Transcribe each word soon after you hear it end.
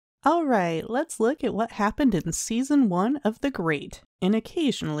Alright, let's look at what happened in Season 1 of The Great, an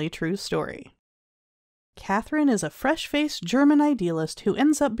occasionally true story. Catherine is a fresh-faced German idealist who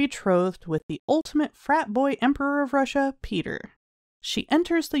ends up betrothed with the ultimate frat boy emperor of Russia, Peter. She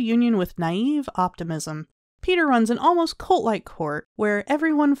enters the union with naive optimism. Peter runs an almost cult-like court, where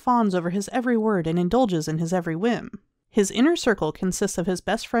everyone fawns over his every word and indulges in his every whim. His inner circle consists of his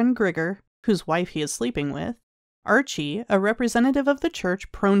best friend Grigor, whose wife he is sleeping with, Archie, a representative of the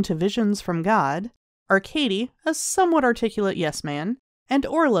church prone to visions from God, Arcady, a somewhat articulate yes-man, and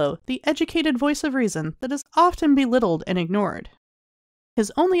Orlo, the educated voice of reason that is often belittled and ignored.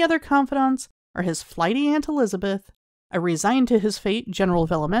 His only other confidants are his flighty Aunt Elizabeth, a resigned to his fate General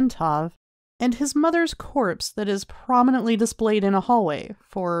Velementov, and his mother's corpse that is prominently displayed in a hallway,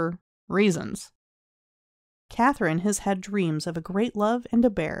 for reasons. Catherine has had dreams of a great love and a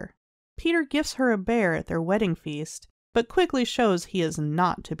bear. Peter gifts her a bear at their wedding feast, but quickly shows he is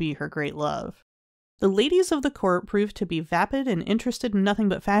not to be her great love. The ladies of the court prove to be vapid and interested in nothing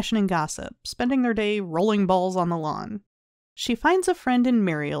but fashion and gossip, spending their day rolling balls on the lawn. She finds a friend in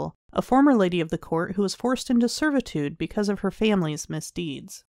Muriel, a former lady of the court who was forced into servitude because of her family's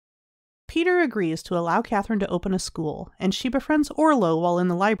misdeeds. Peter agrees to allow Catherine to open a school, and she befriends Orlo while in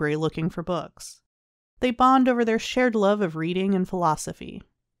the library looking for books. They bond over their shared love of reading and philosophy.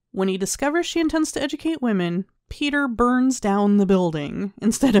 When he discovers she intends to educate women, Peter burns down the building,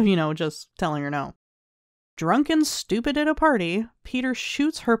 instead of, just telling her no. Drunk and stupid at a party, Peter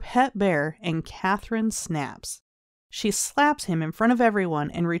shoots her pet bear and Catherine snaps. She slaps him in front of everyone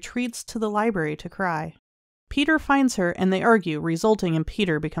and retreats to the library to cry. Peter finds her and they argue, resulting in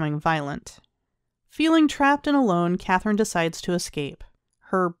Peter becoming violent. Feeling trapped and alone, Catherine decides to escape.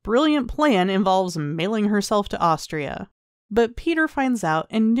 Her brilliant plan involves mailing herself to Austria, but Peter finds out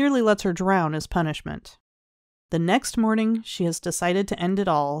and nearly lets her drown as punishment. The next morning, she has decided to end it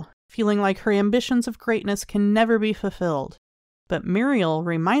all, feeling like her ambitions of greatness can never be fulfilled. But Muriel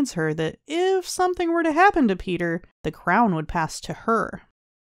reminds her that if something were to happen to Peter, the crown would pass to her.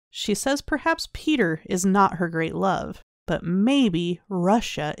 She says perhaps Peter is not her great love, but maybe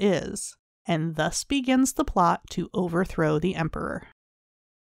Russia is, and thus begins the plot to overthrow the emperor.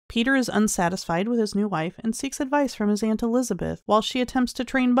 Peter is unsatisfied with his new wife and seeks advice from his Aunt Elizabeth while she attempts to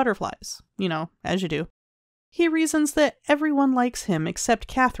train butterflies. As you do. He reasons that everyone likes him except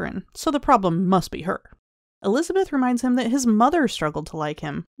Catherine, so the problem must be her. Elizabeth reminds him that his mother struggled to like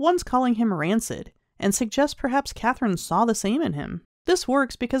him, once calling him rancid, and suggests perhaps Catherine saw the same in him. This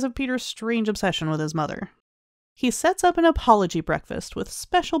works because of Peter's strange obsession with his mother. He sets up an apology breakfast with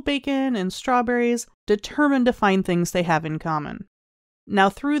special bacon and strawberries, determined to find things they have in common. Now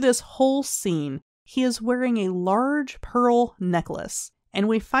through this whole scene, he is wearing a large pearl necklace, and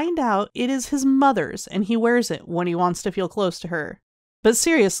we find out it is his mother's and he wears it when he wants to feel close to her. But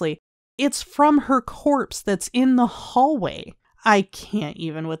seriously, it's from her corpse that's in the hallway. I can't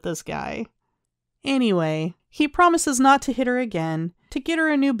even with this guy. Anyway, he promises not to hit her again, to get her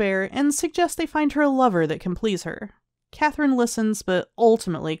a new bear, and suggests they find her a lover that can please her. Catherine listens, but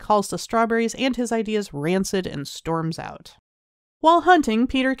ultimately calls the strawberries and his ideas rancid and storms out. While hunting,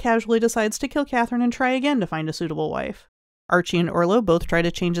 Peter casually decides to kill Catherine and try again to find a suitable wife. Archie and Orlo both try to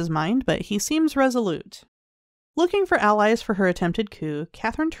change his mind, but he seems resolute. Looking for allies for her attempted coup,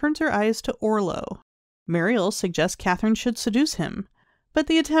 Catherine turns her eyes to Orlo. Muriel suggests Catherine should seduce him, but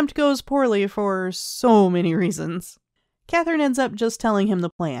the attempt goes poorly for so many reasons. Catherine ends up just telling him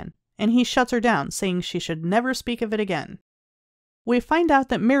the plan, and he shuts her down, saying she should never speak of it again. We find out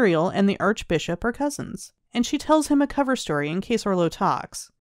that Muriel and the Archbishop are cousins, and she tells him a cover story in case Orlo talks.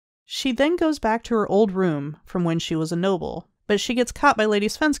 She then goes back to her old room from when she was a noble, but she gets caught by Lady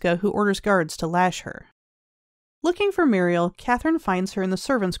Svenska, who orders guards to lash her. Looking for Muriel, Catherine finds her in the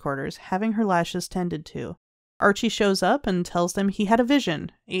servants' quarters, having her lashes tended to. Archie shows up and tells them he had a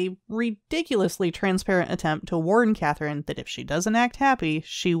vision, a ridiculously transparent attempt to warn Catherine that if she doesn't act happy,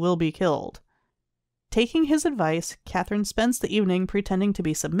 she will be killed. Taking his advice, Catherine spends the evening pretending to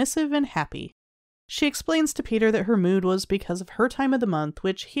be submissive and happy. She explains to Peter that her mood was because of her time of the month,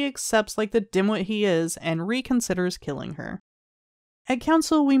 which he accepts like the dimwit he is and reconsiders killing her. At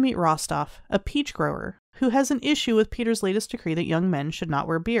council, we meet Rostov, a peach grower, who has an issue with Peter's latest decree that young men should not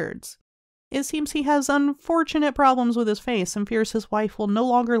wear beards. It seems he has unfortunate problems with his face and fears his wife will no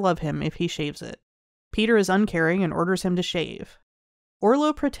longer love him if he shaves it. Peter is uncaring and orders him to shave.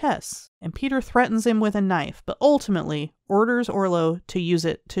 Orlo protests, and Peter threatens him with a knife, but ultimately orders Orlo to use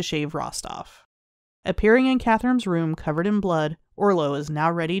it to shave Rostov. Appearing in Catherine's room covered in blood, Orlo is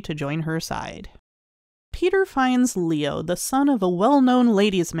now ready to join her side. Peter finds Leo, the son of a well-known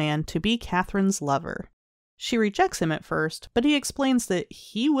ladies' man, to be Catherine's lover. She rejects him at first, but he explains that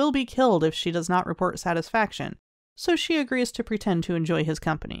he will be killed if she does not report satisfaction, so she agrees to pretend to enjoy his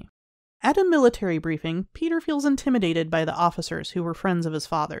company. At a military briefing, Peter feels intimidated by the officers who were friends of his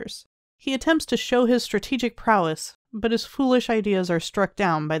father's. He attempts to show his strategic prowess, but his foolish ideas are struck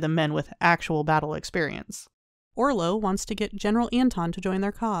down by the men with actual battle experience. Orlo wants to get General Anton to join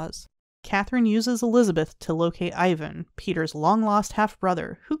their cause. Catherine uses Elizabeth to locate Ivan, Peter's long-lost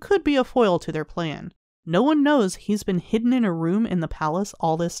half-brother, who could be a foil to their plan. No one knows he's been hidden in a room in the palace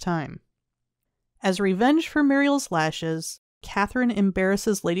all this time. As revenge for Muriel's lashes, Catherine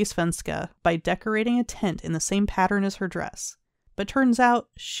embarrasses Lady Svenska by decorating a tent in the same pattern as her dress. But turns out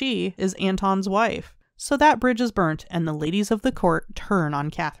she is Anton's wife, so that bridge is burnt and the ladies of the court turn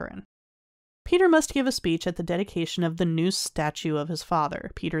on Catherine. Peter must give a speech at the dedication of the new statue of his father,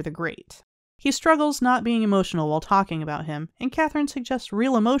 Peter the Great. He struggles not being emotional while talking about him, and Catherine suggests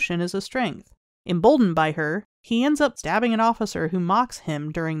real emotion is a strength. Emboldened by her, he ends up stabbing an officer who mocks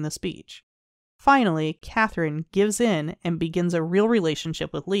him during the speech. Finally, Catherine gives in and begins a real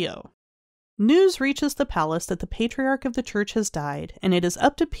relationship with Leo. News reaches the palace that the patriarch of the church has died, and it is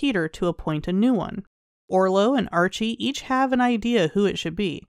up to Peter to appoint a new one. Orlo and Archie each have an idea who it should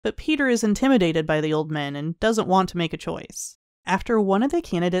be, but Peter is intimidated by the old men and doesn't want to make a choice. After one of the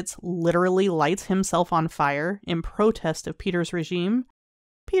candidates literally lights himself on fire in protest of Peter's regime,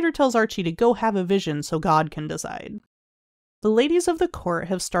 Peter tells Archie to go have a vision so God can decide. The ladies of the court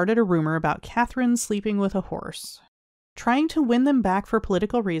have started a rumor about Catherine sleeping with a horse. Trying to win them back for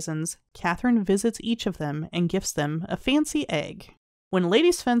political reasons, Catherine visits each of them and gifts them a fancy egg. When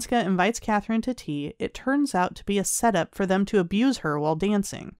Lady Svenska invites Catherine to tea, it turns out to be a setup for them to abuse her while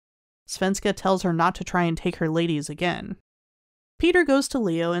dancing. Svenska tells her not to try and take her ladies again. Peter goes to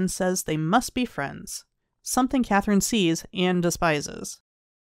Leo and says they must be friends, something Catherine sees and despises.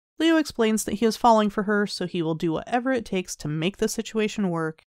 Leo explains that he is falling for her, so he will do whatever it takes to make the situation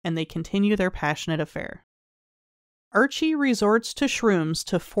work, and they continue their passionate affair. Archie resorts to shrooms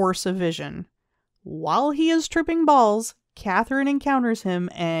to force a vision. While he is tripping balls, Catherine encounters him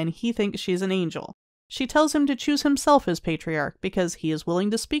and he thinks she's an angel. She tells him to choose himself as patriarch because he is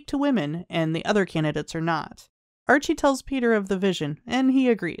willing to speak to women and the other candidates are not. Archie tells Peter of the vision and he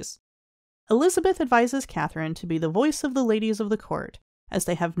agrees. Elizabeth advises Catherine to be the voice of the ladies of the court, as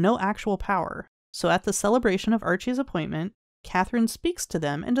they have no actual power, so at the celebration of Archie's appointment, Catherine speaks to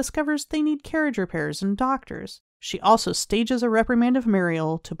them and discovers they need carriage repairs and doctors. She also stages a reprimand of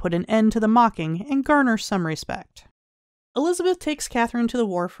Muriel to put an end to the mocking and garner some respect. Elizabeth takes Catherine to the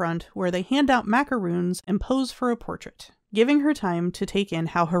war front, where they hand out macaroons and pose for a portrait, giving her time to take in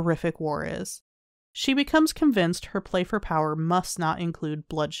how horrific war is. She becomes convinced her play for power must not include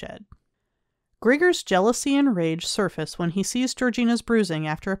bloodshed. Gregor's jealousy and rage surface when he sees Georgina's bruising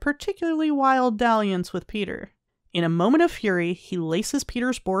after a particularly wild dalliance with Peter. In a moment of fury, he laces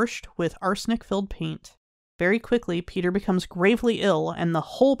Peter's borscht with arsenic-filled paint. Very quickly, Peter becomes gravely ill, and the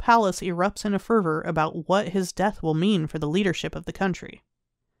whole palace erupts in a fervor about what his death will mean for the leadership of the country.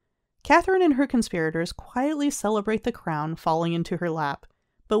 Catherine and her conspirators quietly celebrate the crown falling into her lap,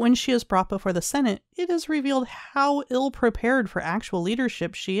 but when she is brought before the Senate, it is revealed how ill-prepared for actual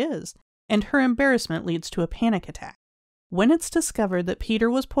leadership she is, and her embarrassment leads to a panic attack. When it's discovered that Peter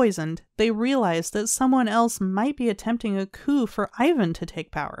was poisoned, they realize that someone else might be attempting a coup for Ivan to take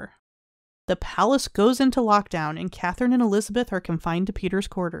power. The palace goes into lockdown and Catherine and Elizabeth are confined to Peter's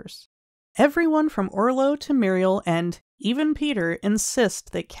quarters. Everyone from Orlo to Muriel and even Peter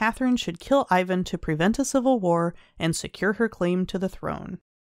insist that Catherine should kill Ivan to prevent a civil war and secure her claim to the throne.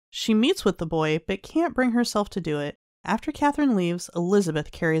 She meets with the boy but can't bring herself to do it. After Catherine leaves,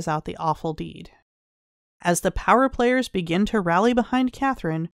 Elizabeth carries out the awful deed. As the power players begin to rally behind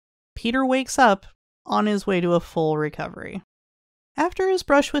Catherine, Peter wakes up on his way to a full recovery. After his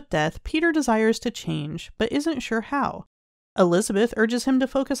brush with death, Peter desires to change, but isn't sure how. Elizabeth urges him to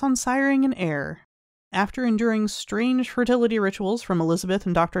focus on siring an heir. After enduring strange fertility rituals from Elizabeth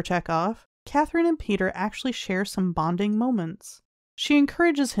and Dr. Chekhov, Catherine and Peter actually share some bonding moments. She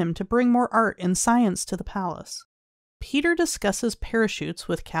encourages him to bring more art and science to the palace. Peter discusses parachutes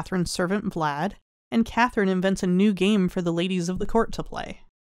with Catherine's servant Vlad, and Catherine invents a new game for the ladies of the court to play.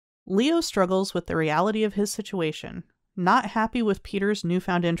 Leo struggles with the reality of his situation, not happy with Peter's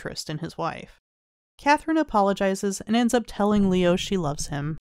newfound interest in his wife. Catherine apologizes and ends up telling Leo she loves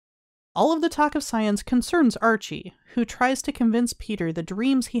him. All of the talk of science concerns Archie, who tries to convince Peter the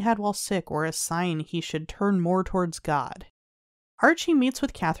dreams he had while sick were a sign he should turn more towards God. Archie meets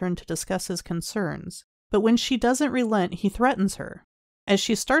with Catherine to discuss his concerns, but when she doesn't relent, he threatens her. As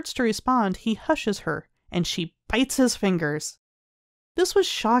she starts to respond, he hushes her, and she bites his fingers. This was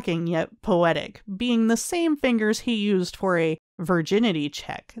shocking yet poetic, being the same fingers he used for a virginity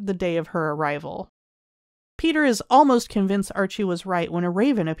check the day of her arrival. Peter is almost convinced Archie was right when a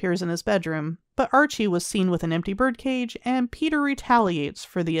raven appears in his bedroom, but Archie was seen with an empty birdcage, and Peter retaliates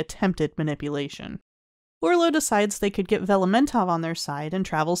for the attempted manipulation. Orlo decides they could get Velimentov on their side and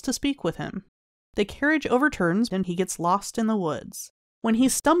travels to speak with him. The carriage overturns and he gets lost in the woods. When he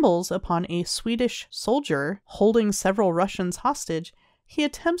stumbles upon a Swedish soldier holding several Russians hostage, he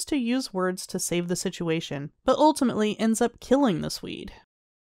attempts to use words to save the situation, but ultimately ends up killing the Swede.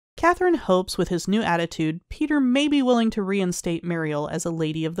 Catherine hopes with his new attitude, Peter may be willing to reinstate Muriel as a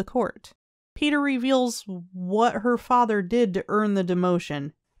lady of the court. Peter reveals what her father did to earn the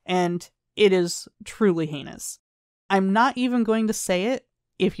demotion, and it is truly heinous. I'm not even going to say it.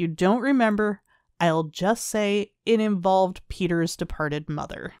 If you don't remember, I'll just say it involved Peter's departed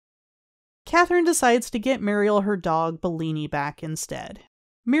mother. Catherine decides to get Muriel her dog Bellini back instead.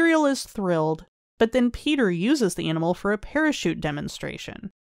 Muriel is thrilled, but then Peter uses the animal for a parachute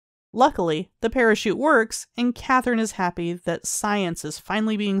demonstration. Luckily, the parachute works, and Catherine is happy that science is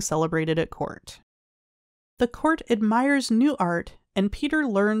finally being celebrated at court. The court admires new art, and Peter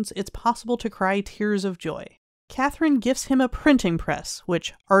learns it's possible to cry tears of joy. Catherine gives him a printing press,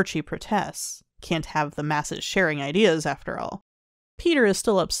 which Archie protests. Can't have the masses sharing ideas, after all. Peter is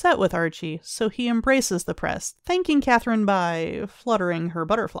still upset with Archie, so he embraces the press, thanking Catherine by fluttering her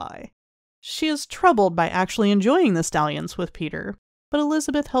butterfly. She is troubled by actually enjoying this dalliance with Peter, but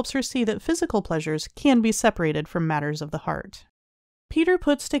Elizabeth helps her see that physical pleasures can be separated from matters of the heart. Peter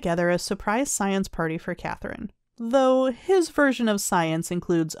puts together a surprise science party for Catherine, though his version of science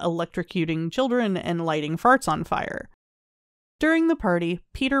includes electrocuting children and lighting farts on fire. During the party,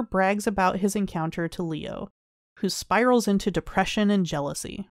 Peter brags about his encounter to Leo, who spirals into depression and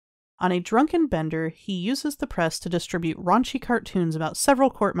jealousy. On a drunken bender, he uses the press to distribute raunchy cartoons about several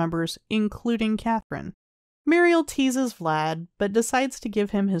court members, including Catherine. Muriel teases Vlad, but decides to give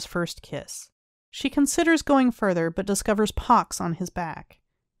him his first kiss. She considers going further, but discovers pox on his back.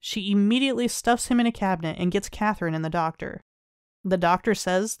 She immediately stuffs him in a cabinet and gets Catherine and the doctor. The doctor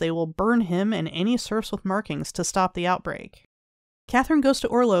says they will burn him and any serfs with markings to stop the outbreak. Catherine goes to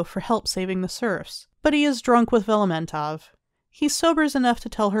Orlo for help saving the serfs, but he is drunk with Velimentov. He sobers enough to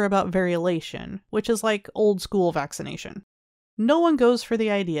tell her about variolation, which is like old-school vaccination. No one goes for the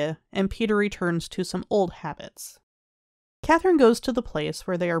idea, and Peter returns to some old habits. Catherine goes to the place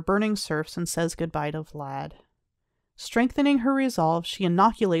where they are burning serfs and says goodbye to Vlad. Strengthening her resolve, she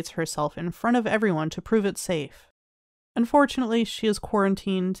inoculates herself in front of everyone to prove it safe. Unfortunately, she is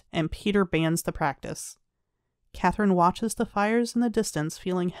quarantined, and Peter bans the practice. Catherine watches the fires in the distance,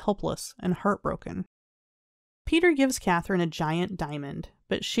 feeling helpless and heartbroken. Peter gives Catherine a giant diamond,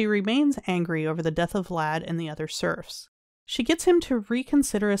 but she remains angry over the death of Vlad and the other serfs. She gets him to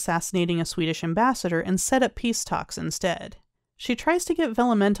reconsider assassinating a Swedish ambassador and set up peace talks instead. She tries to get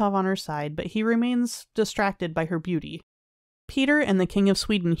Velimentov on her side, but he remains distracted by her beauty. Peter and the King of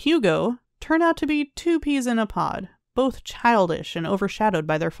Sweden, Hugo, turn out to be two peas in a pod, both childish and overshadowed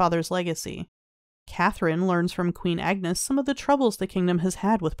by their father's legacy. Catherine learns from Queen Agnes some of the troubles the kingdom has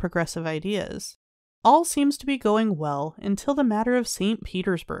had with progressive ideas. All seems to be going well until the matter of St.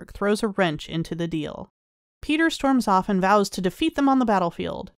 Petersburg throws a wrench into the deal. Peter storms off and vows to defeat them on the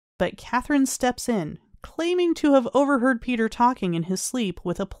battlefield, but Catherine steps in, claiming to have overheard Peter talking in his sleep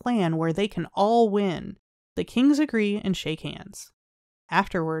with a plan where they can all win. The kings agree and shake hands.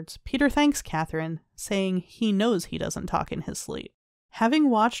 Afterwards, Peter thanks Catherine, saying he knows he doesn't talk in his sleep. Having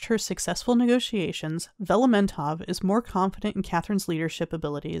watched her successful negotiations, Velimentov is more confident in Catherine's leadership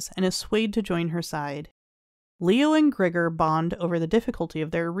abilities and is swayed to join her side. Leo and Grigor bond over the difficulty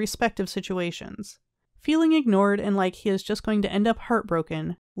of their respective situations. Feeling ignored and like he is just going to end up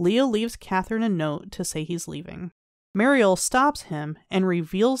heartbroken, Leo leaves Catherine a note to say he's leaving. Muriel stops him and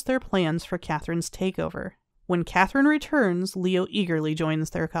reveals their plans for Catherine's takeover. When Catherine returns, Leo eagerly joins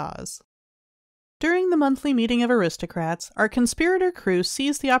their cause. During the monthly meeting of aristocrats, our conspirator crew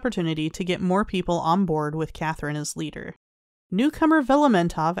sees the opportunity to get more people on board with Catherine as leader. Newcomer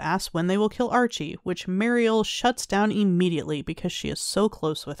Velimentov asks when they will kill Archie, which Muriel shuts down immediately because she is so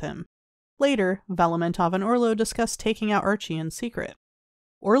close with him. Later, Velimentov and Orlo discuss taking out Archie in secret.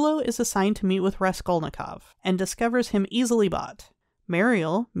 Orlo is assigned to meet with Raskolnikov, and discovers him easily bought.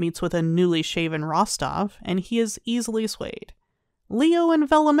 Muriel meets with a newly shaven Rostov, and he is easily swayed. Leo and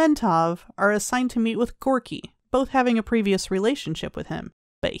Velimentov are assigned to meet with Gorky, both having a previous relationship with him,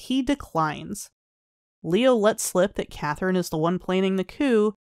 but he declines. Leo lets slip that Catherine is the one planning the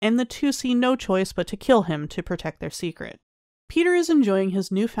coup, and the two see no choice but to kill him to protect their secret. Peter is enjoying his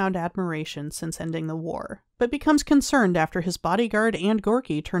newfound admiration since ending the war, but becomes concerned after his bodyguard and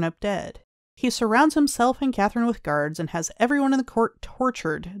Gorky turn up dead. He surrounds himself and Catherine with guards and has everyone in the court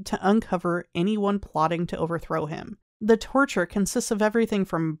tortured to uncover anyone plotting to overthrow him. The torture consists of everything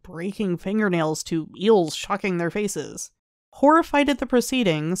from breaking fingernails to eels shocking their faces. Horrified at the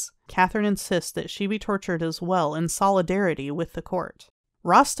proceedings, Catherine insists that she be tortured as well in solidarity with the court.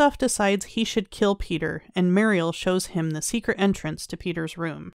 Rostov decides he should kill Peter, and Muriel shows him the secret entrance to Peter's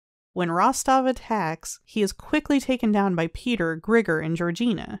room. When Rostov attacks, he is quickly taken down by Peter, Grigor, and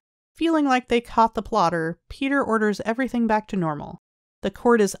Georgina. Feeling like they caught the plotter, Peter orders everything back to normal. The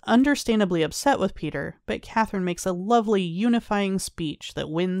court is understandably upset with Peter, but Catherine makes a lovely unifying speech that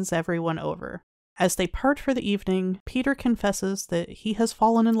wins everyone over. As they part for the evening, Peter confesses that he has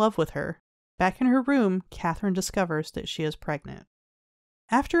fallen in love with her. Back in her room, Catherine discovers that she is pregnant.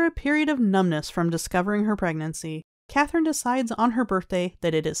 After a period of numbness from discovering her pregnancy, Catherine decides on her birthday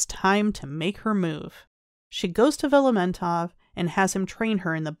that it is time to make her move. She goes to Velementov and has him train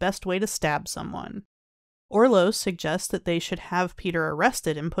her in the best way to stab someone. Orlo suggests that they should have Peter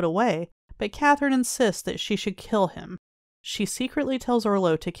arrested and put away, but Catherine insists that she should kill him. She secretly tells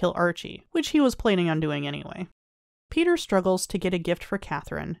Orlo to kill Archie, which he was planning on doing anyway. Peter struggles to get a gift for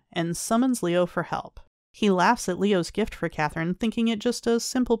Catherine and summons Leo for help. He laughs at Leo's gift for Catherine, thinking it just a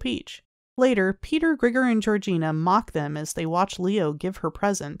simple peach. Later, Peter, Grigor, and Georgina mock them as they watch Leo give her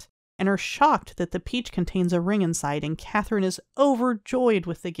present, and are shocked that the peach contains a ring inside, and Catherine is overjoyed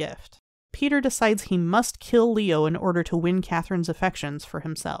with the gift. Peter decides he must kill Leo in order to win Catherine's affections for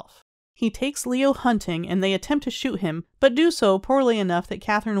himself. He takes Leo hunting, and they attempt to shoot him, but do so poorly enough that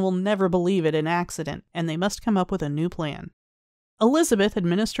Catherine will never believe it an accident, and they must come up with a new plan. Elizabeth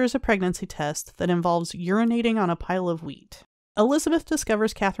administers a pregnancy test that involves urinating on a pile of wheat. Elizabeth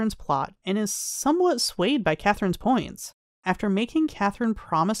discovers Catherine's plot and is somewhat swayed by Catherine's points. After making Catherine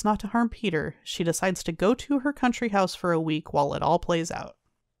promise not to harm Peter, she decides to go to her country house for a week while it all plays out.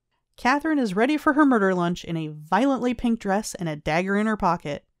 Catherine is ready for her murder lunch in a violently pink dress and a dagger in her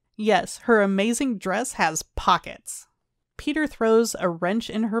pocket. Yes, her amazing dress has pockets. Peter throws a wrench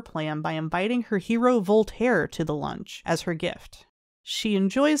in her plan by inviting her hero Voltaire to the lunch as her gift. She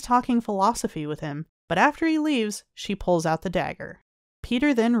enjoys talking philosophy with him, but after he leaves, she pulls out the dagger.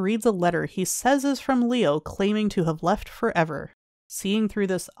 Peter then reads a letter he says is from Leo claiming to have left forever. Seeing through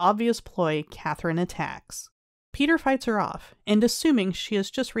this obvious ploy, Catherine attacks. Peter fights her off, and assuming she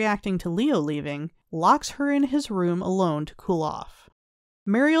is just reacting to Leo leaving, locks her in his room alone to cool off.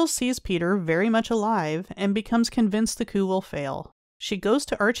 Muriel sees Peter very much alive and becomes convinced the coup will fail. She goes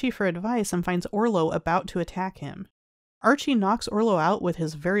to Archie for advice and finds Orlo about to attack him. Archie knocks Orlo out with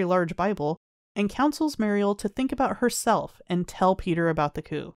his very large Bible and counsels Muriel to think about herself and tell Peter about the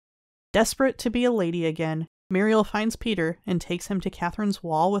coup. Desperate to be a lady again, Muriel finds Peter and takes him to Catherine's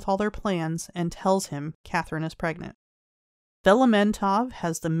wall with all their plans and tells him Catherine is pregnant. Velementov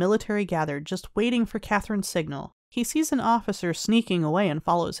has the military gathered just waiting for Catherine's signal. He sees an officer sneaking away and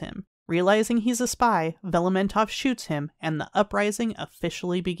follows him. Realizing he's a spy, Velementov shoots him and the uprising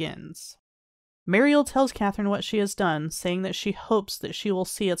officially begins. Muriel tells Catherine what she has done, saying that she hopes that she will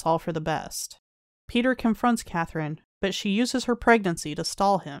see it's all for the best. Peter confronts Catherine, but she uses her pregnancy to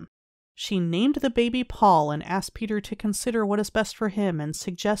stall him. She named the baby Paul and asks Peter to consider what is best for him and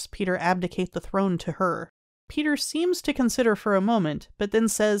suggests Peter abdicate the throne to her. Peter seems to consider for a moment, but then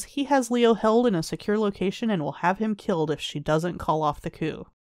says he has Leo held in a secure location and will have him killed if she doesn't call off the coup.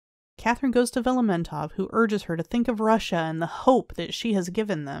 Catherine goes to Velementov, who urges her to think of Russia and the hope that she has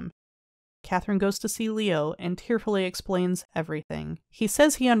given them. Catherine goes to see Leo and tearfully explains everything. He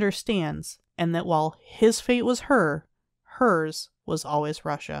says he understands, and that while his fate was hers was always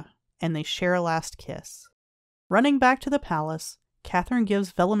Russia, and they share a last kiss. Running back to the palace, Catherine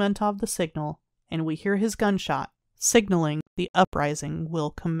gives Velementov the signal, and we hear his gunshot, signaling the uprising will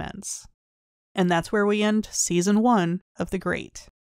commence. And that's where we end Season 1 of The Great.